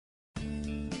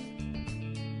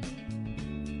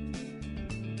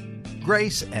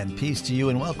Grace and peace to you,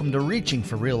 and welcome to Reaching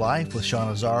for Real Life with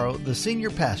Sean Azzaro, the senior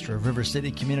pastor of River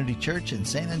City Community Church in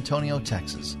San Antonio,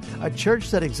 Texas. A church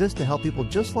that exists to help people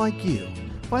just like you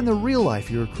find the real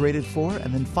life you were created for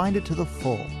and then find it to the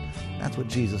full. That's what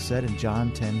Jesus said in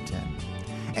John 10:10.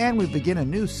 And we begin a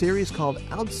new series called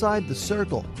Outside the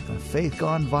Circle, the faith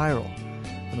gone viral.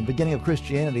 From the beginning of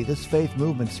Christianity, this faith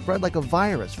movement spread like a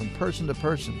virus from person to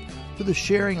person through the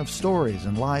sharing of stories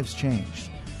and lives changed.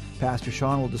 Pastor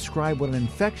Sean will describe what an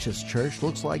infectious church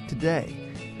looks like today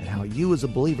and how you as a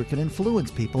believer can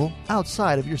influence people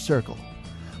outside of your circle.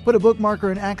 Put a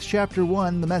bookmarker in Acts chapter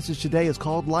 1. The message today is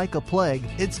called Like a Plague.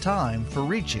 It's time for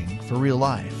Reaching for Real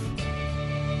Life.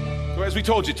 So as we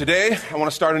told you, today I want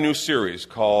to start a new series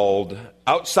called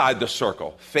Outside the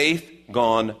Circle, Faith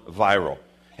Gone Viral.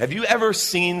 Have you ever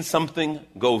seen something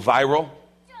go viral?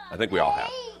 I think we all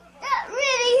have. That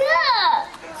really hurt.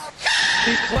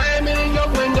 He's climbing in your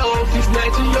window, he's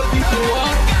snatching your piece of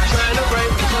wall, trying to break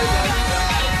the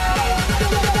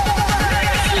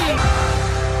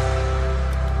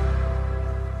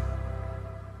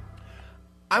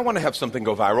I want to have something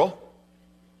go viral.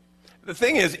 The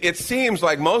thing is, it seems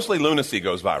like mostly lunacy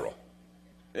goes viral.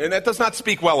 And that does not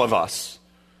speak well of us.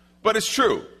 But it's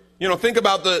true. You know, think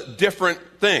about the different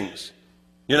things.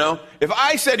 You know, if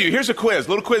I said to you, here's a quiz,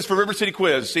 little quiz for River City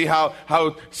Quiz, see how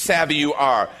savvy you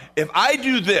are. If I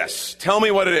do this, tell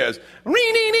me what it is.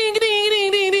 Ring, ding, ding, ding,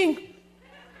 ding, ding, ding.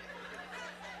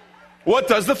 What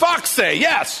does the fox say?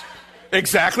 Yes,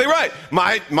 exactly right.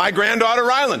 My granddaughter,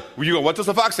 Rylan, you go, what does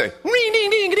the fox say? Ring, ding,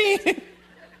 ding, ding.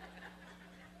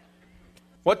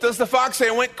 What does the fox say?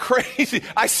 I went crazy.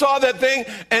 I saw that thing,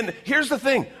 and here's the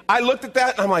thing. I looked at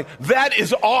that, and I'm like, that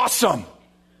is awesome.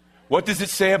 What does it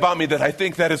say about me that I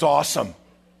think that is awesome?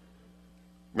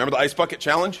 Remember the Ice Bucket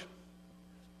Challenge?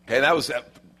 Okay, that was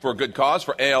for a good cause,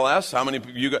 for ALS. How many of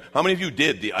you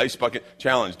did the Ice Bucket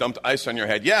Challenge? Dumped ice on your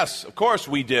head? Yes, of course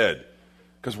we did.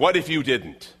 Because what if you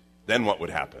didn't? Then what would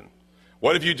happen?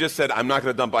 What if you just said, I'm not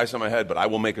going to dump ice on my head, but I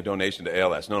will make a donation to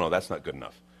ALS? No, that's not good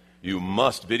enough. You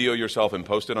must video yourself and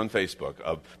post it on Facebook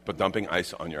of dumping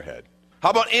ice on your head.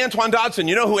 How about Antoine Dodson?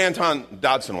 You know who Antoine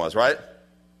Dodson was, right?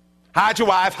 Hide your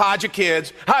wife, hide your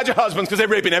kids, hide your husbands, because they're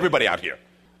raping everybody out here.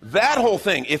 That whole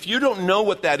thing, if you don't know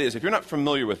what that is, if you're not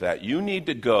familiar with that, you need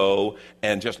to go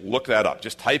and just look that up.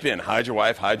 Just type in, hide your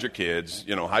wife, hide your kids,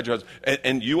 hide your husband,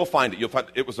 and you will find it. You'll find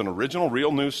it was an original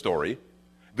real news story.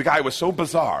 The guy was so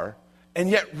bizarre, and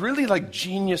yet really like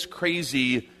genius,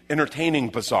 crazy, entertaining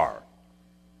bizarre.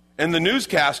 And the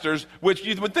newscasters, which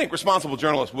you would think responsible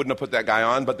journalists wouldn't have put that guy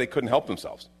on, but they couldn't help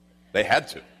themselves. They had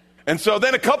to. And so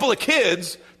then a couple of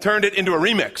kids turned it into a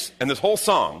remix, and this whole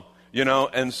song,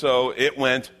 and so it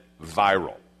went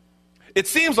viral. It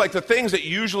seems like the things that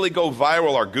usually go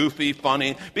viral are goofy,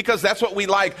 funny, because that's what we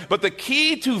like. But the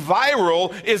key to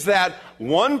viral is that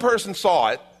one person saw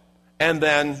it and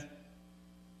then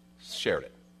shared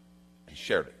it, and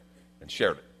shared it, and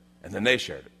shared it. And then they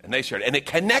shared it, and they shared it. And it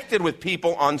connected with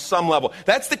people on some level.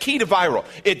 That's the key to viral.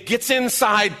 It gets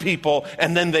inside people,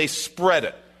 and then they spread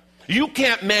it. You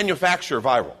can't manufacture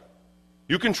viral.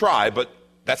 You can try, but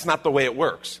that's not the way it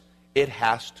works. It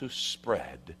has to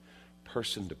spread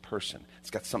person to person. It's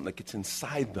got something that gets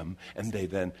inside them, and they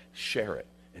then share it,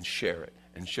 and share it,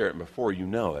 and share it. And before you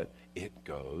know it, it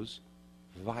goes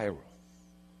viral.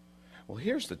 Well,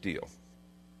 here's the deal.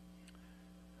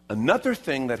 Another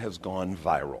thing that has gone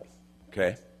viral,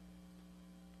 okay,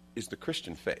 is the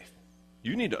Christian faith.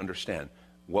 You need to understand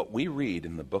what we read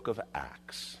in the book of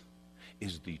Acts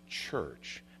is the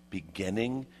church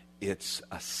beginning its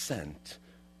ascent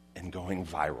and going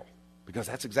viral. Because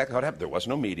that's exactly how it happened. There was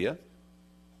no media.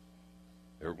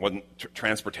 There wasn't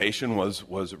transportation was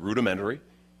rudimentary.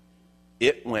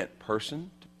 It went person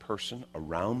to person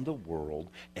around the world,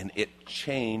 and it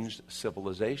changed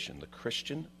civilization. The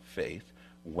Christian faith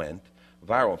went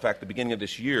viral. In fact, the beginning of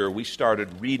this year, we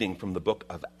started reading from the book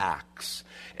of Acts.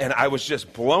 And I was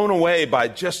just blown away by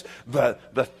just the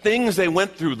things they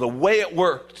went through, the way it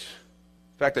worked.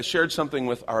 In fact, I shared something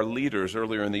with our leaders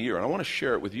earlier in the year, and I want to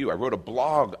share it with you. I wrote a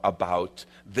blog about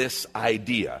this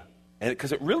idea, and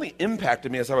because it really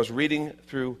impacted me as I was reading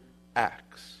through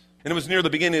Acts. And it was near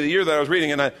the beginning of the year that I was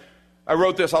reading, and I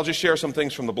wrote this. I'll just share some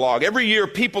things from the blog. Every year,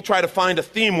 people try to find a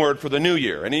theme word for the new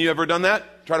year. Any of you ever done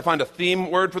that? Try to find a theme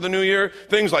word for the new year?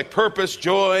 Things like purpose,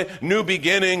 joy, new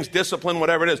beginnings, discipline,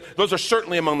 whatever it is. Those are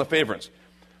certainly among the favorites.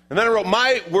 And then I wrote,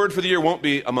 my word for the year won't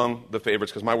be among the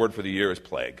favorites because my word for the year is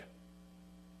plague.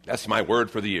 That's my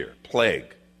word for the year,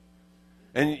 plague.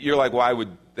 And you're like,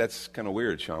 that's kind of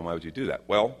weird, Sean. Why would you do that?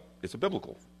 Well, it's a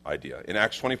biblical idea. In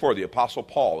Acts 24, the Apostle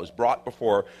Paul is brought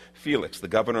before Felix, the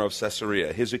governor of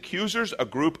Caesarea. His accusers, a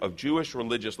group of Jewish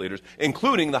religious leaders,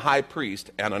 including the high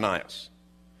priest Ananias.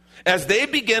 As they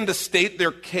begin to state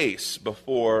their case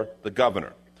before the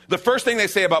governor, the first thing they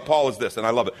say about Paul is this, and I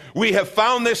love it. We have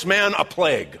found this man a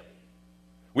plague.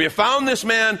 We have found this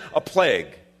man a plague.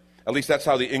 At least that's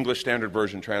how the English Standard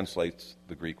Version translates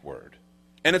the Greek word.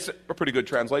 And it's a pretty good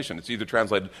translation. It's either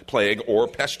translated plague or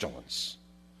pestilence.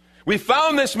 We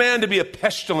found this man to be a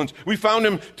pestilence. We found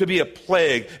him to be a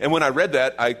plague. And when I read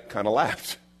that, I kind of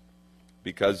laughed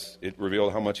because it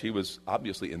revealed how much he was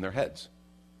obviously in their heads.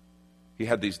 He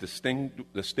had these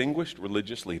distinguished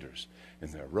religious leaders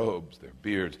in their robes, their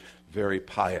beards, very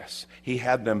pious. He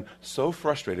had them so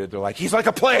frustrated, they're like, he's like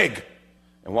a plague.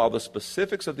 And while the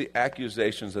specifics of the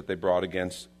accusations that they brought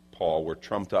against Paul were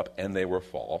trumped up and they were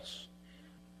false,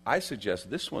 I suggest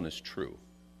this one is true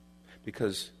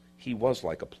because he was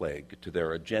like a plague to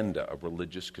their agenda of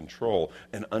religious control.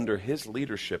 And under his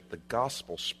leadership, the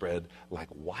gospel spread like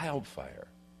wildfire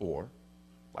or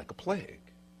like a plague.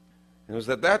 And it was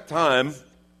at that time,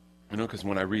 because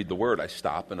when I read the word, I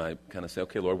stop and I kind of say,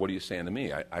 okay, Lord, what are you saying to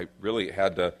me? I really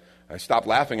had to, I stopped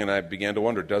laughing and I began to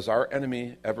wonder, does our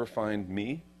enemy ever find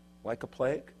me like a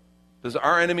plague? Does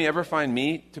our enemy ever find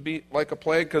me to be like a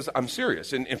plague? Because I'm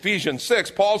serious. In Ephesians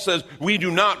 6, Paul says, we do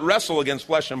not wrestle against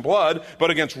flesh and blood, but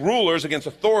against rulers, against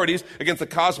authorities, against the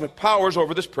cosmic powers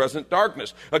over this present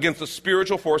darkness, against the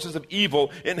spiritual forces of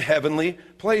evil in heavenly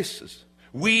places.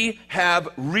 We have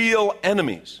real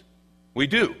enemies. We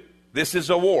do. This is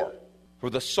a war for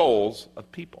the souls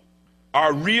of people.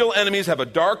 Our real enemies have a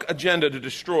dark agenda to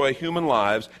destroy human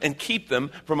lives and keep them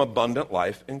from abundant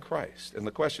life in Christ. And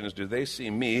the question is, do they see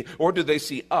me or do they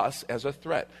see us as a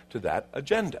threat to that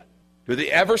agenda? Do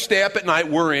they ever stay up at night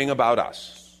worrying about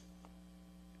us?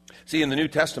 See, in the New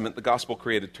Testament, the gospel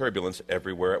created turbulence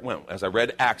everywhere it went. As I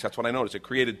read Acts, that's what I noticed. It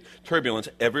created turbulence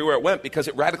everywhere it went because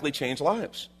it radically changed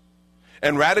lives.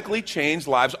 And radically changed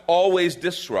lives always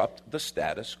disrupt the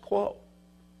status quo.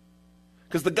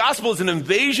 Because the gospel is an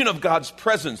invasion of God's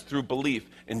presence through belief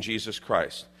in Jesus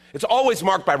Christ. It's always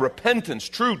marked by repentance,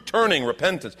 true turning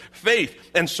repentance, faith,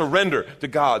 and surrender to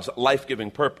God's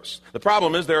life-giving purpose. The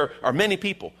problem is there are many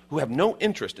people who have no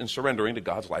interest in surrendering to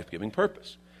God's life-giving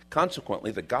purpose.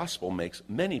 Consequently, the gospel makes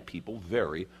many people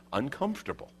very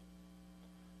uncomfortable.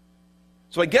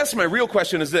 So I guess my real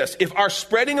question is this. If our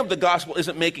spreading of the gospel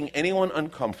isn't making anyone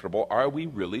uncomfortable, are we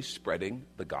really spreading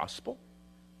the gospel?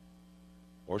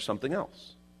 Or something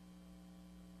else?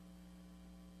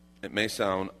 It may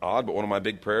sound odd, but one of my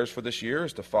big prayers for this year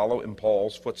is to follow in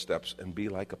Paul's footsteps and be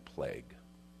like a plague.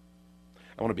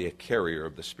 I want to be a carrier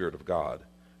of the Spirit of God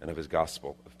and of his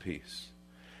gospel of peace.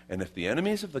 And if the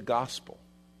enemies of the gospel,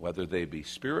 whether they be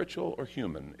spiritual or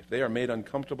human, if they are made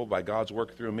uncomfortable by God's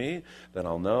work through me, then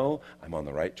I'll know I'm on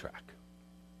the right track.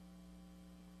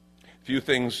 A few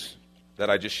things that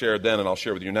I just shared then and I'll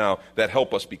share with you now that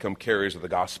help us become carriers of the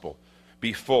gospel.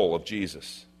 Be full of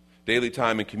Jesus. Daily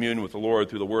time in communion with the Lord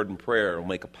through the word and prayer will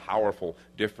make a powerful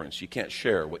difference. You can't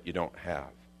share what you don't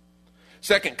have.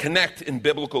 Second, connect in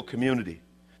biblical community.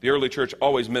 The early church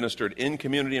always ministered in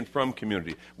community and from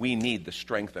community. We need the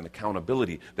strength and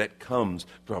accountability that comes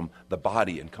from the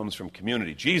body and comes from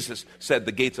community. Jesus said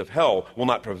the gates of hell will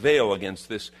not prevail against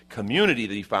this community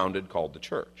that he founded called the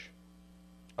church.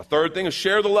 A third thing is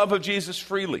share the love of Jesus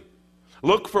freely.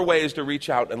 Look for ways to reach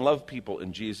out and love people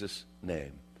in Jesus'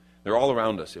 name. They're all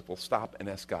around us if we'll stop and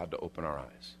ask God to open our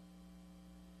eyes.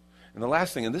 And the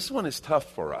last thing, and this one is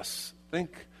tough for us,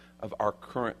 think of our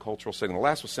current cultural setting. The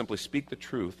last was simply speak the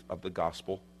truth of the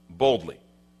gospel boldly.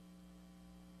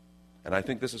 And I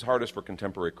think this is hardest for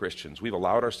contemporary Christians. We've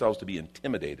allowed ourselves to be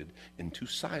intimidated into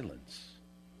silence.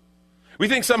 We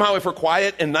think somehow if we're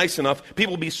quiet and nice enough,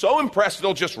 people will be so impressed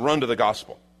they'll just run to the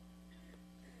gospel.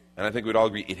 And I think we'd all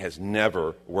agree it has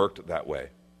never worked that way.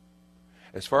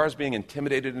 As far as being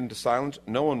intimidated into silence,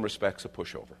 no one respects a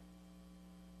pushover.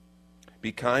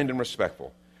 Be kind and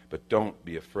respectful, but don't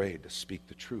be afraid to speak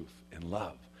the truth in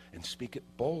love and speak it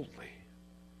boldly.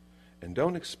 And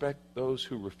don't expect those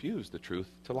who refuse the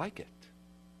truth to like it.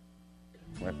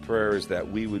 My prayer is that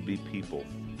we would be people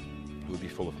who would be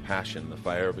full of passion, the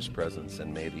fire of his presence,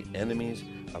 and may the enemies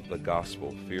of the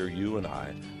gospel fear you and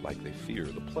I like they fear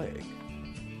the plague.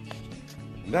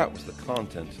 And that was the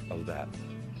content of that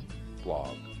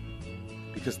blog.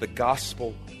 Because the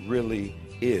gospel really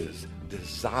is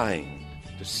designed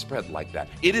to spread like that.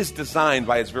 It is designed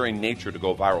by its very nature to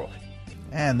go viral.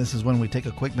 And this is when we take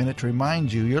a quick minute to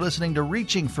remind you you're listening to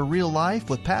Reaching for Real Life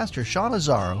with Pastor Sean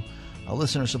Azzaro a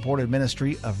listener-supported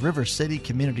ministry of River City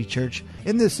Community Church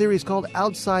in this series called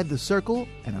Outside the Circle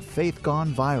and a Faith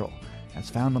Gone Viral. That's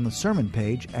found on the sermon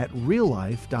page at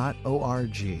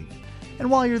reallife.org.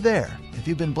 And while you're there, if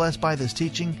you've been blessed by this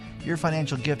teaching, your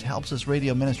financial gift helps this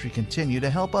radio ministry continue to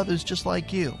help others just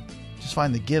like you. Just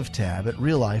find the Give tab at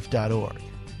reallife.org.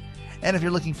 And if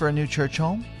you're looking for a new church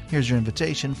home, here's your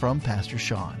invitation from Pastor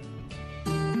Sean.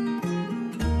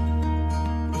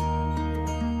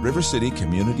 River City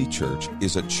Community Church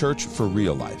is a church for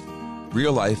real life.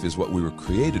 Real life is what we were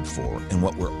created for and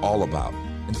what we're all about.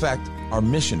 In fact, our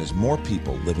mission is more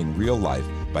people living real life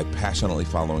by passionately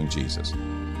following Jesus.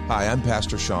 Hi, I'm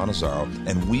Pastor Sean Azaro,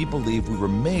 and we believe we were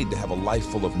made to have a life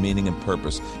full of meaning and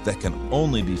purpose that can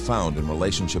only be found in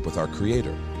relationship with our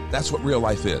Creator. That's what real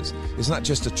life is. It's not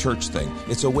just a church thing.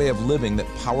 It's a way of living that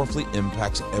powerfully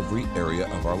impacts every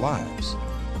area of our lives.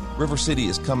 River City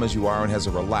is come as you are and has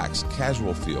a relaxed,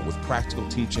 casual feel with practical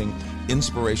teaching,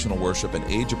 inspirational worship, and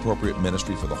age-appropriate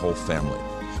ministry for the whole family.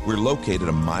 We're located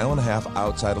a mile and a half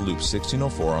outside of Loop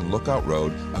 1604 on Lookout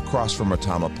Road across from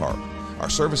Retama Park. Our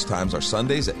service times are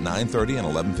Sundays at 9:30 and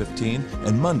 11:15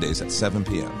 and Mondays at 7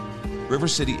 p.m. River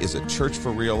City is a church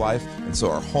for real life, and so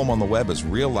our home on the web is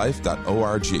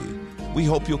reallife.org. We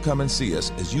hope you'll come and see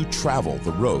us as you travel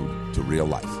the road to real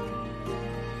life.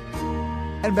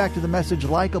 And back to the message,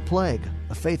 Like a Plague,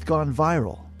 a faith gone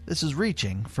viral. This is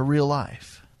Reaching for Real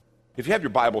Life. If you have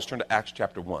your Bibles, turn to Acts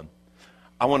chapter 1.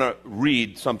 I want to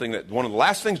read something that one of the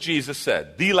last things Jesus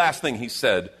said, the last thing he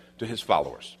said to his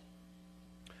followers.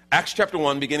 Acts chapter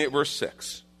 1, beginning at verse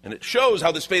 6. And it shows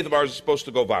how this faith of ours is supposed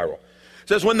to go viral. It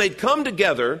says, when they'd come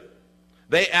together,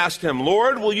 they asked him,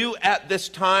 Lord, will you at this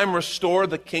time restore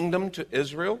the kingdom to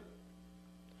Israel?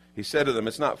 He said to them,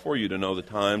 it's not for you to know the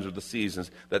times or the seasons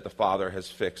that the Father has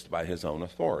fixed by his own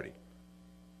authority.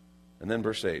 And then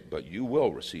verse 8, but you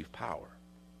will receive power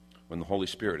when the Holy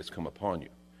Spirit has come upon you.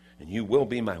 And you will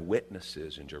be my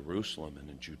witnesses in Jerusalem and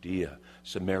in Judea,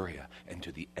 Samaria, and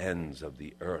to the ends of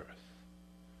the earth.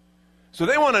 So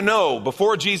they want to know,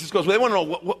 before Jesus goes, they want to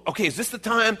know, okay, is this the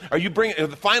time? Are you bringing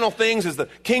the final things? Is the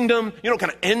kingdom, kind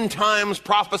of end times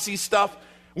prophecy stuff?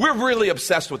 We're really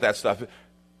obsessed with that stuff.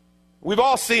 We've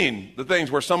all seen the things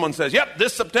where someone says, yep,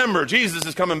 this September, Jesus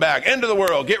is coming back, end of the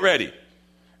world, get ready.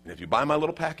 And if you buy my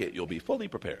little packet, you'll be fully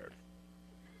prepared.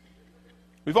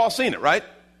 We've all seen it, right?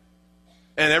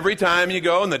 And every time you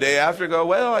go and the day after go,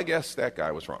 well, I guess that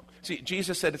guy was wrong. See,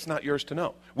 Jesus said it's not yours to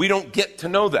know. We don't get to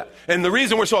know that. And the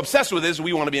reason we're so obsessed with it is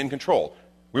we want to be in control.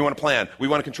 We want to plan. We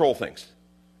want to control things.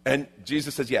 And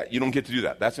Jesus says, yeah, you don't get to do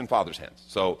that. That's in Father's hands.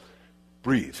 So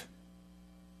breathe.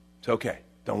 It's okay.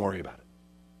 Don't worry about it.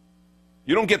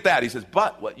 You don't get that. He says,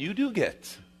 but what you do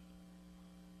get,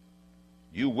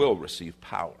 you will receive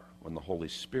power when the Holy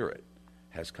Spirit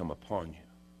has come upon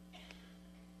you.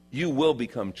 You will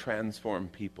become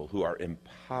transformed people who are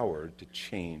empowered to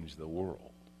change the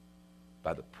world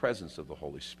by the presence of the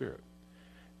Holy Spirit.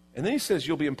 And then he says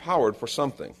you'll be empowered for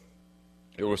something.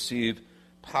 You'll receive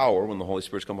power when the Holy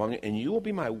Spirit's come upon you, and you will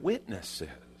be my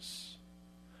witnesses.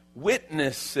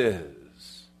 Witnesses.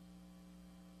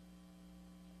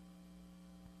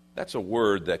 That's a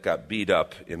word that got beat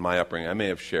up in my upbringing. I may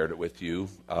have shared it with you.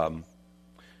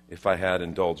 If I had,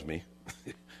 indulged me.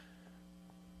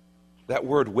 That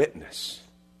word witness,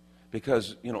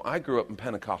 because, I grew up in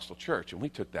Pentecostal church, and we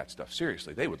took that stuff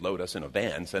seriously. They would load us in a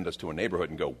van, send us to a neighborhood,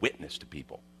 and go witness to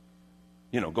people.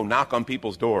 Go knock on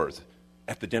people's doors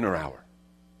at the dinner hour,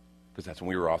 because that's when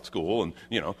we were off school, and,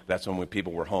 that's when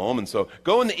people were home. And so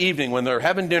go in the evening when they're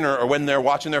having dinner or when they're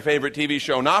watching their favorite TV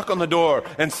show, knock on the door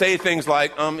and say things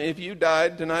like, if you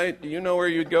died tonight, do you know where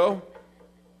you'd go?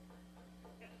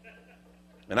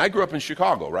 And I grew up in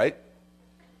Chicago, right?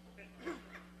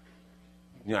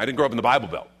 I didn't grow up in the Bible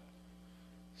Belt.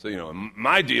 So,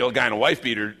 my deal, a guy in a wife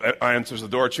beater answers the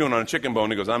door chewing on a chicken bone.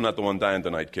 He goes, I'm not the one dying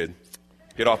tonight, kid.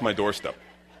 Get off my doorstep.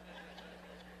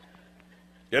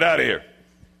 Get out of here.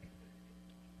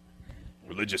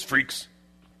 Religious freaks.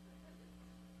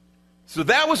 So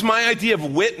that was my idea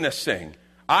of witnessing.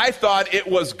 I thought it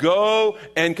was go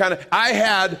and I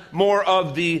had more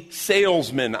of the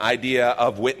salesman idea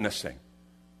of witnessing.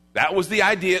 That was the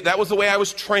idea. That was the way I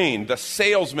was trained, the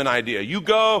salesman idea. You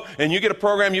go and you get a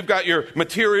program. You've got your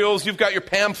materials. You've got your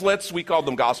pamphlets. We called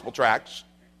them gospel tracts.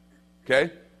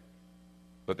 Okay?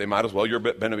 But they might as well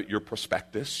your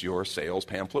prospectus, your sales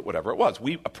pamphlet, whatever it was.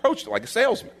 We approached it like a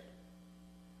salesman.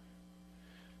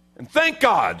 And thank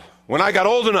God, when I got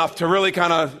old enough to really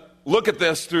look at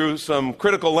this through some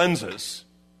critical lenses.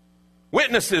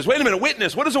 Witnesses. Wait a minute,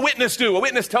 witness. What does a witness do? A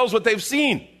witness tells what they've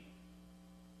seen.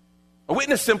 A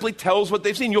witness simply tells what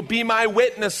they've seen. You'll be my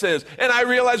witnesses. And I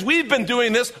realize we've been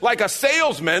doing this like a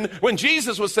salesman when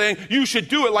Jesus was saying you should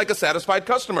do it like a satisfied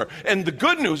customer. And the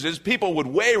good news is people would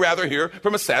way rather hear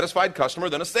from a satisfied customer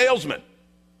than a salesman.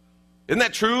 Isn't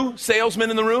that true, salesmen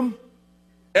in the room?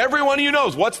 Every one of you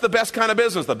knows what's the best kind of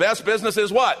business. The best business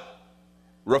is what?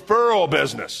 Referral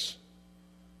business.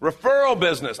 Referral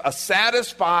business. A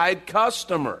satisfied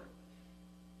customer.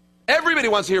 Everybody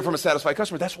wants to hear from a satisfied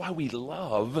customer. That's why we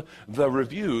love the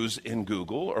reviews in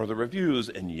Google or the reviews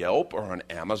in Yelp or on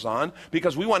Amazon,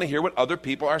 because we want to hear what other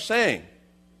people are saying.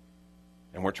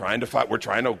 And we're trying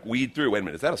to weed through. Wait a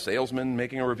minute, is that a salesman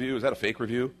making a review? Is that a fake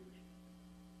review?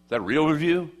 Is that a real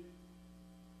review?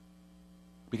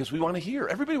 Because we want to hear.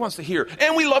 Everybody wants to hear.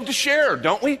 And we love to share,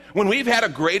 don't we? When we've had a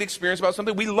great experience about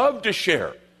something, we love to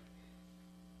share.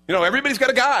 You know, everybody's got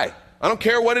a guy. I don't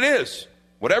care what it is.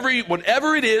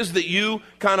 Whatever it is that you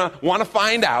kind of want to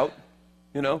find out,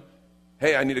 you know,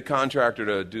 hey, I need a contractor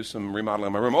to do some remodeling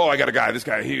in my room. Oh, I got a guy. This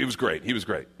guy, he was great. He was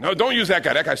great. No, don't use that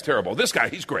guy. That guy's terrible. This guy,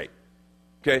 he's great.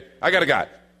 Okay, I got a guy.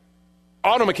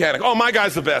 Auto mechanic. Oh, my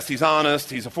guy's the best. He's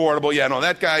honest. He's affordable. Yeah, no,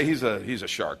 that guy, he's a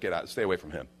shark. Get out. Stay away from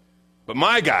him. But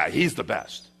my guy, he's the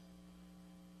best.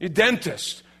 Your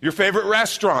dentist. Your favorite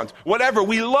restaurant. Whatever.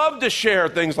 We love to share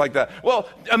things like that. Well,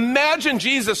 imagine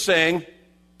Jesus saying,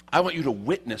 I want you to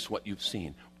witness what you've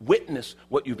seen. Witness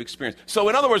what you've experienced. So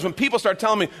in other words, when people start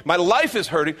telling me, my life is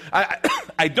hurting,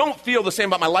 I don't feel the same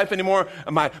about my life anymore,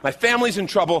 my family's in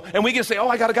trouble, and we can say, oh,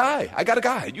 I got a guy.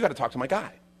 You got to talk to my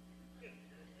guy.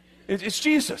 It's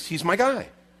Jesus. He's my guy.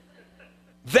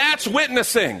 That's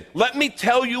witnessing. Let me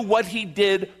tell you what he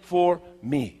did for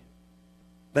me.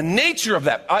 The nature of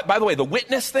that, by the way, the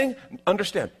witness thing,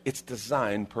 understand, it's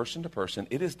designed person to person.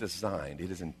 It is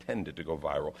intended to go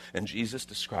viral. And Jesus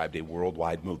described a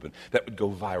worldwide movement that would go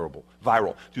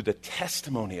viral through the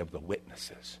testimony of the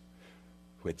witnesses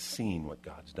who had seen what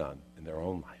God's done in their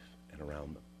own life and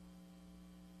around them.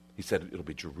 He said it'll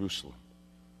be Jerusalem,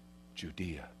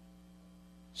 Judea,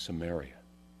 Samaria,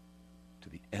 to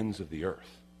the ends of the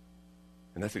earth.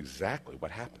 And that's exactly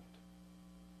what happened.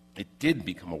 It did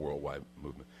become a worldwide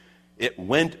movement. It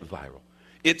went viral.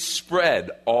 It spread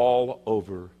all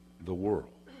over the world.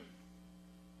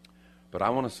 But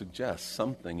I want to suggest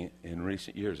something in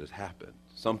recent years has happened.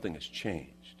 Something has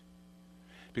changed.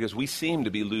 Because we seem to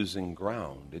be losing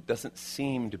ground. It doesn't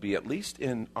seem to be, at least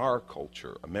in our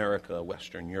culture, America,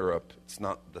 Western Europe, it's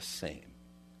not the same.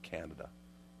 Canada.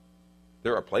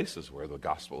 There are places where the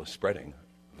gospel is spreading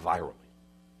virally.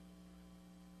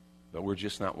 But we're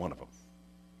just not one of them.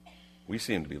 We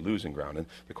seem to be losing ground. And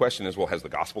the question is, well, has the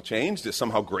gospel changed? Is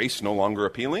somehow grace no longer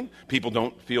appealing? People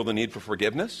don't feel the need for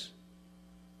forgiveness?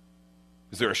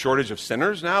 Is there a shortage of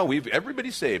sinners now?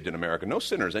 Everybody's saved in America. No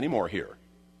sinners anymore here.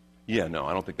 Yeah, no,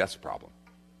 I don't think that's a problem.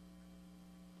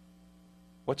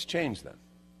 What's changed then?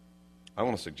 I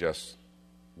want to suggest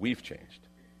we've changed.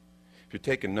 If you're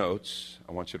taking notes,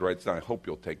 I want you to write this down. I hope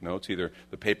you'll take notes, either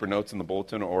the paper notes in the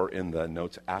bulletin or in the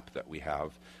notes app that we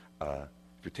have.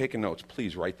 If you're taking notes,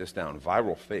 please write this down.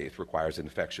 Viral faith requires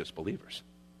infectious believers.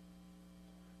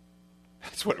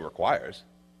 That's what it requires.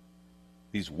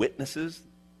 These witnesses,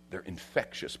 they're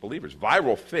infectious believers.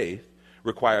 Viral faith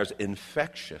requires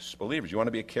infectious believers. You want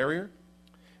to be a carrier?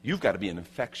 You've got to be an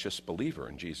infectious believer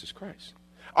in Jesus Christ.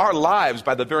 Our lives,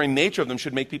 by the very nature of them,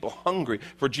 should make people hungry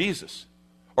for Jesus.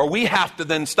 Or we have to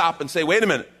then stop and say, wait a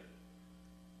minute,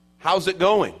 how's it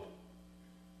going?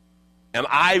 Am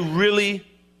I really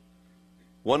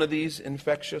one of these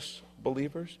infectious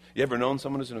believers? You ever known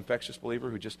someone who's an infectious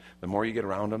believer who just, the more you get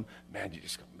around them, man, you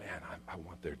just go, man, I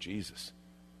want their Jesus.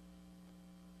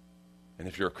 And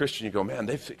if you're a Christian, you go, man,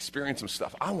 they've experienced some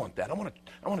stuff. I want that. I want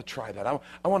to try that.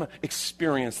 I want to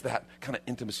experience that kind of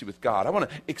intimacy with God. I want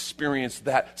to experience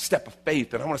that step of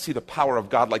faith, and I want to see the power of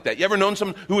God like that. You ever known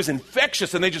someone who was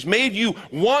infectious and they just made you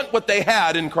want what they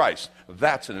had in Christ?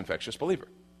 That's an infectious believer.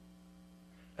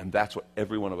 And that's what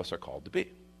every one of us are called to be.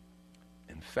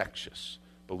 Infectious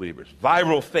believers.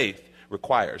 Viral faith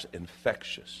requires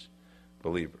infectious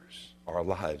believers. Our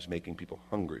lives making people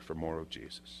hungry for more of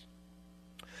Jesus.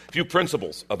 A few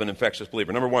principles of an infectious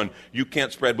believer. Number one, you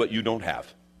can't spread what you don't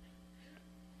have.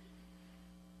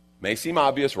 May seem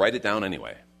obvious, write it down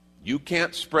anyway. You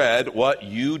can't spread what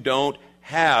you don't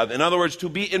have. In other words, to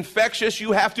be infectious,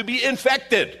 you have to be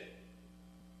infected.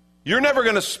 You're never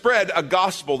going to spread a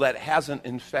gospel that hasn't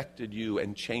infected you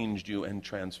and changed you and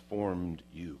transformed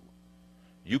you.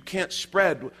 You can't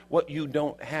spread what you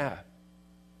don't have.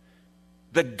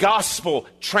 The gospel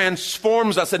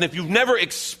transforms us, and if you've never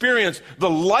experienced the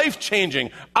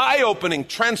life-changing, eye-opening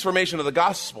transformation of the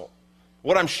gospel,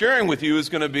 what I'm sharing with you is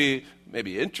going to be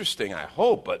maybe interesting, I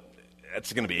hope, but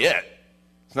that's going to be it.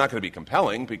 It's not going to be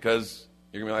compelling because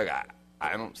you're going to be like,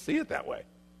 I don't see it that way.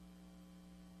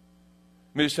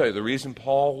 Let me just tell you, the reason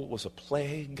Paul was a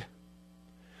plague,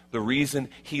 the reason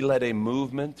he led a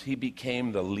movement, he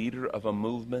became the leader of a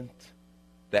movement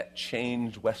that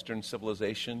changed Western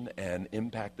civilization and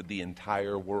impacted the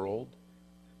entire world,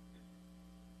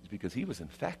 is because he was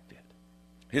infected.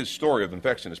 His story of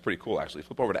infection is pretty cool, actually.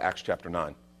 Flip over to Acts chapter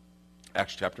 9.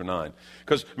 Acts chapter 9.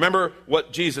 Because remember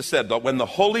what Jesus said, that when the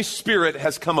Holy Spirit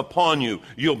has come upon you,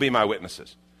 you'll be my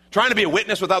witnesses. Trying to be a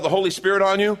witness without the Holy Spirit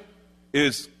on you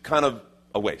is kind of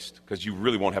a waste, because you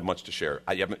really won't have much to share.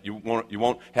 You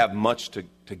won't have much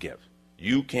to give.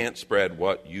 You can't spread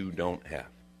what you don't have.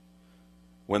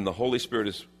 When the Holy Spirit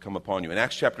has come upon you. In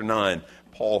Acts chapter 9,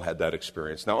 Paul had that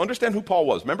experience. Now understand who Paul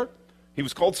was. Remember? He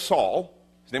was called Saul.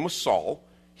 His name was Saul.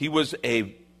 He was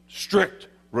a strict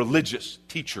religious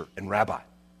teacher and rabbi.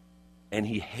 And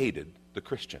he hated the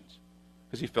Christians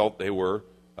because he felt they were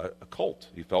a cult.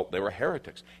 He felt they were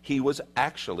heretics. He was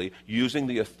actually using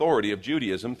the authority of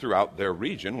Judaism throughout their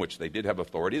region, which they did have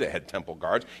authority. They had temple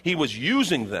guards. He was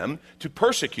using them to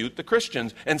persecute the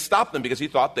Christians and stop them because he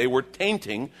thought they were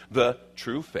tainting the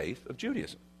true faith of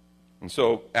Judaism. And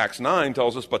so Acts 9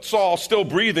 tells us, but Saul, still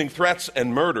breathing threats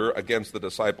and murder against the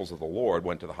disciples of the Lord,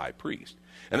 went to the high priest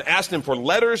and asked him for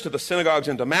letters to the synagogues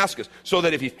in Damascus, so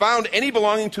that if he found any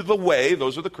belonging to the way,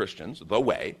 those are the Christians, the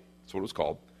way, that's what it was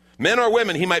called, men or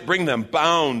women, he might bring them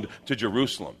bound to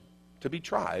Jerusalem to be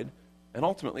tried and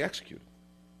ultimately executed.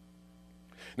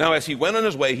 Now, as he went on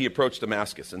his way, he approached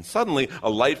Damascus, and suddenly a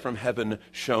light from heaven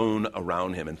shone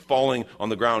around him. And falling on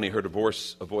the ground, he heard a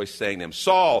voice saying to him,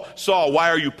 Saul, Saul, why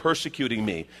are you persecuting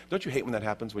me? Don't you hate when that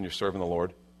happens when you're serving the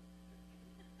Lord?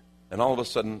 And all of a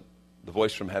sudden, the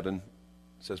voice from heaven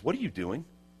says, what are you doing?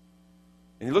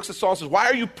 And he looks at Saul and says, why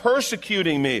are you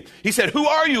persecuting me? He said, who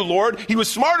are you, Lord? He was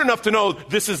smart enough to know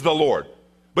this is the Lord.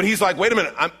 But he's like, wait a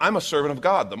minute, I'm a servant of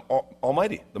God, the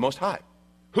Almighty, the Most High.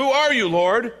 Who are you,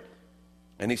 Lord?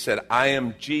 And he said, I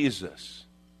am Jesus.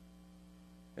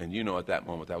 And you know at that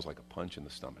moment, that was like a punch in the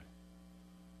stomach.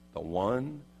 The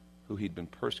one who he'd been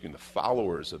persecuting, the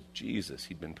followers of Jesus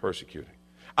he'd been persecuting.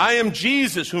 I am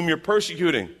Jesus whom you're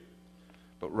persecuting.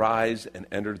 But rise and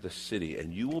enter the city,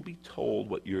 and you will be told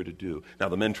what you're to do. Now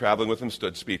the men traveling with him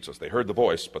stood speechless. They heard the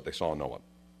voice, but they saw no one.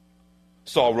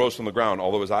 Saul rose from the ground.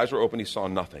 Although his eyes were open, he saw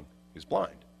nothing. He was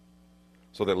blind.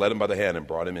 So they led him by the hand and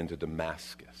brought him into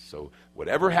Damascus. So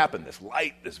whatever happened, this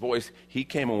light, this voice, he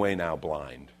came away now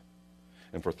blind.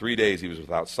 And for 3 days he was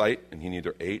without sight, and he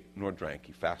neither ate nor drank.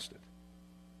 He fasted.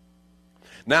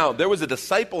 Now there was a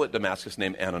disciple at Damascus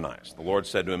named Ananias. The Lord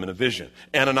said to him in a vision,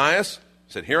 Ananias?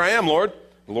 He said, here I am, Lord.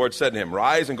 The Lord said to him,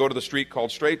 rise and go to the street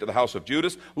called Straight to the house of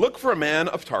Judas. Look for a man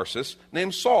of Tarsus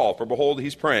named Saul, for behold,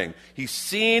 he's praying. He's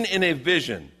seen in a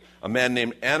vision a man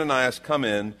named Ananias come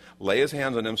in, lay his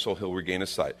hands on him so he'll regain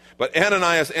his sight. But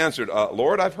Ananias answered,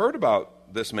 Lord, I've heard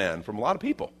about this man from a lot of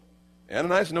people.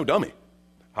 Ananias is no dummy.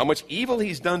 How much evil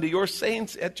he's done to your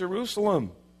saints at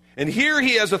Jerusalem. And here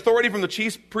he has authority from the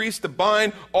chief priest to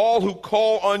bind all who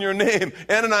call on your name.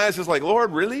 Ananias is like,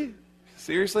 Lord, really?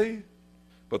 Seriously?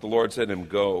 But the Lord said to him,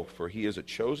 go, for he is a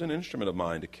chosen instrument of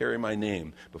mine to carry my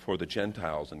name before the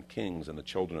Gentiles and kings and the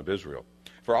children of Israel.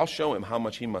 For I'll show him how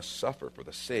much he must suffer for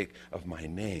the sake of my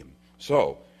name.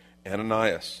 So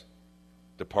Ananias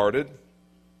departed.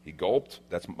 He gulped.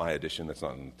 That's my addition. That's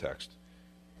not in the text.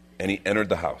 And he entered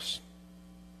the house.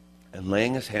 And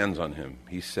laying his hands on him,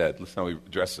 he said, listen how he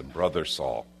addressed him, Brother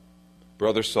Saul.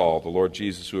 Brother Saul, the Lord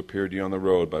Jesus who appeared to you on the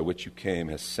road by which you came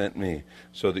has sent me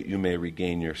so that you may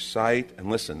regain your sight, and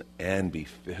listen, and be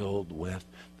filled with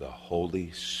the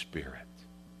Holy Spirit.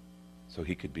 So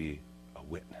he could be a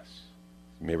witness.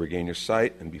 You may regain your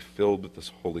sight and be filled with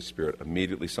this Holy Spirit.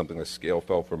 Immediately something like a scale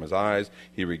fell from his eyes.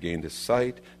 He regained his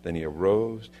sight. Then he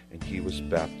arose and he was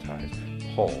baptized.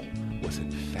 Paul was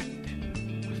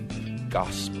infected with the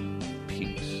gospel,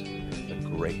 peace, the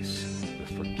grace,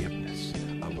 the forgiveness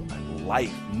of a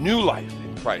life, new life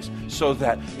in Christ, so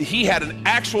that he had an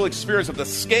actual experience of the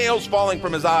scales falling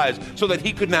from his eyes so that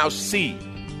he could now see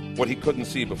what he couldn't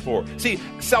see before. See,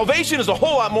 salvation is a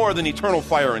whole lot more than eternal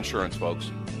fire insurance, folks.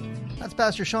 That's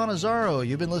Pastor Sean Azzaro.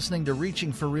 You've been listening to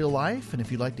Reaching for Real Life, and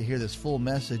if you'd like to hear this full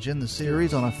message in the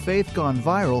series on a faith gone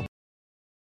viral,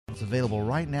 it's available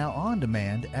right now on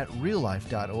demand at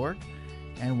reallife.org.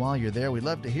 And while you're there, we'd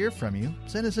love to hear from you.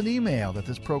 Send us an email that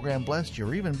this program blessed you,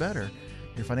 or even better,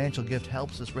 your financial gift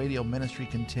helps this radio ministry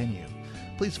continue.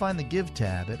 Please find the Give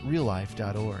tab at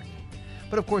reallife.org.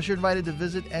 But of course, you're invited to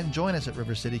visit and join us at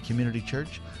River City Community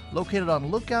Church, located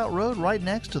on Lookout Road right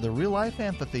next to the Real Life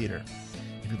Amphitheater.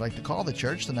 If If you'd like to call the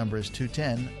church, the number is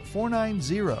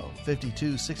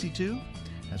 210-490-5262.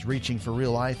 As Reaching for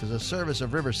Real Life is a service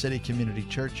of River City Community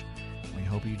Church. We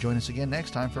hope you join us again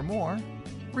next time for more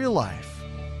Real Life.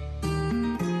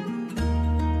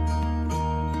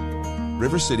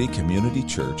 River City Community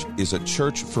Church is a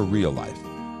church for real life.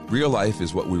 Real life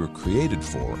is what we were created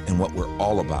for and what we're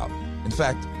all about. In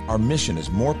fact, our mission is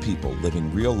more people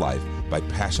living real life by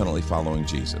passionately following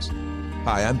Jesus.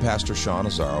 Hi, I'm Pastor Sean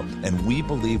Azzaro, and we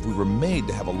believe we were made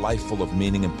to have a life full of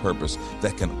meaning and purpose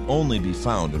that can only be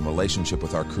found in relationship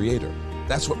with our Creator.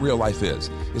 That's what real life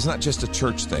is. It's not just a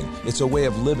church thing. It's a way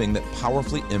of living that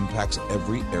powerfully impacts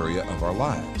every area of our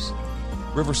lives.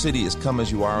 River City is come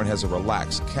as you are and has a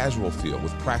relaxed, casual feel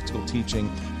with practical teaching,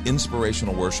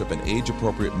 inspirational worship, and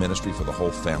age-appropriate ministry for the whole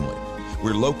family.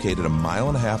 We're located 1.5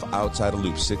 miles outside of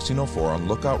Loop 1604 on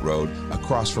Lookout Road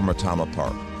across from Retama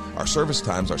Park. Our service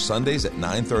times are Sundays at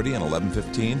 9:30 and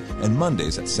 11:15 and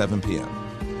Mondays at 7 p.m.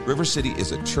 River City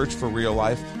is a church for real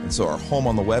life, and so our home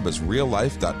on the web is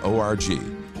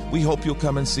reallife.org. We hope you'll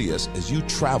come and see us as you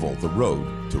travel the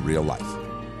road to real life.